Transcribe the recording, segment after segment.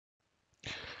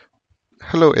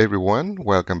Hello everyone,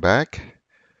 welcome back.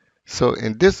 So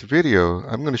in this video,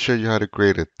 I'm going to show you how to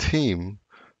create a team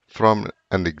from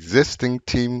an existing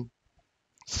team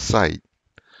site.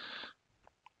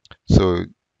 So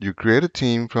you create a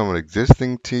team from an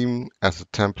existing team as a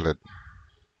template.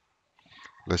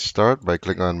 Let's start by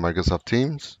clicking on Microsoft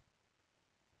Teams.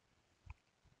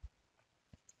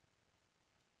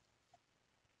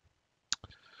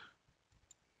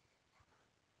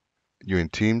 You're in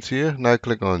Teams here. Now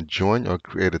click on Join or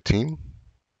Create a Team.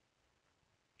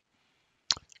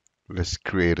 Let's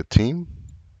create a team.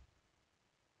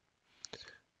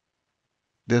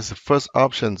 There's the first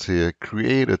options here.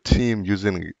 Create a team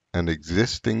using an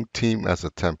existing team as a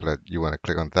template. You want to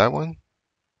click on that one?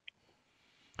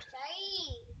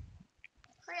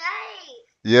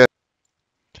 Yeah.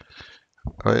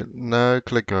 All right, now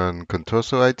click on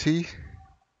Contoso IT.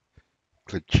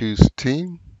 Click Choose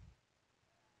Team.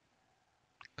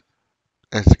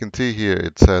 As you can see here,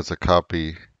 it says a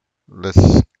copy.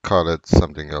 Let's call it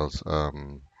something else.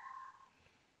 I'm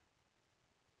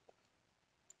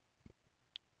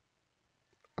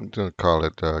going to call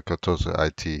it Contoso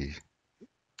IT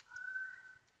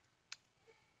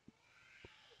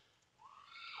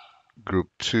Group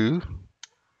 2.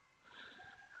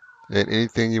 And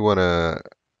anything you want to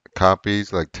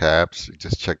copies like tabs, you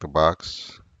just check the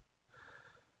box.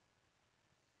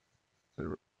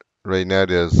 Right now,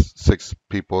 there's 6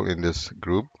 people in this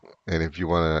group. And if you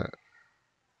want to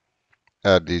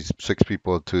add these 6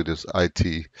 people to this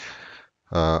IT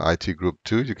group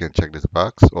 2, you can check this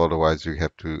box. Otherwise, you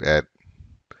have to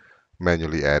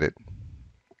manually add it.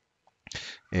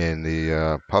 And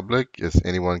the public is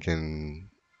anyone can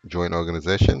join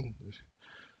organization.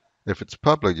 If it's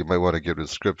public, you might want to give a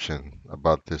description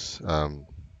about this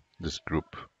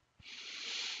group.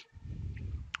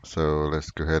 So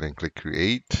let's go ahead and click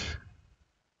create.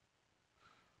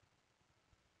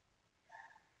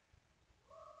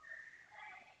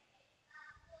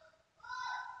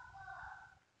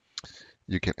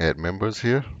 You can add members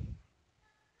here.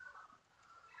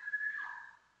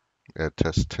 Add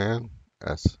test 10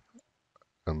 as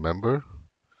a member.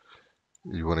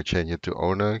 You want to change it to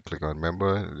owner, click on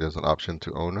member. There's an option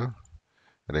to owner,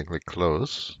 and then click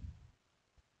close.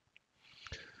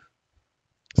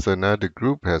 So now the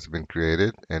group has been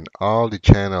created and all the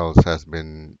channels has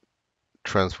been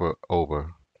transferred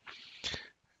over.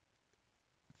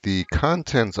 The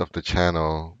contents of the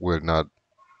channel will not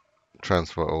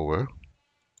transfer over.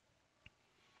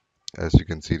 As you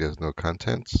can see, there's no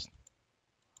contents.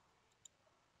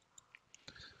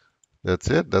 That's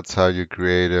it. That's how you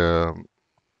create a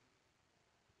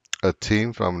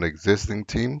team from an existing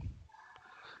team.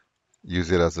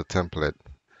 Use it as a template.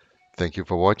 Thank you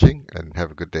for watching and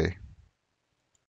have a good day.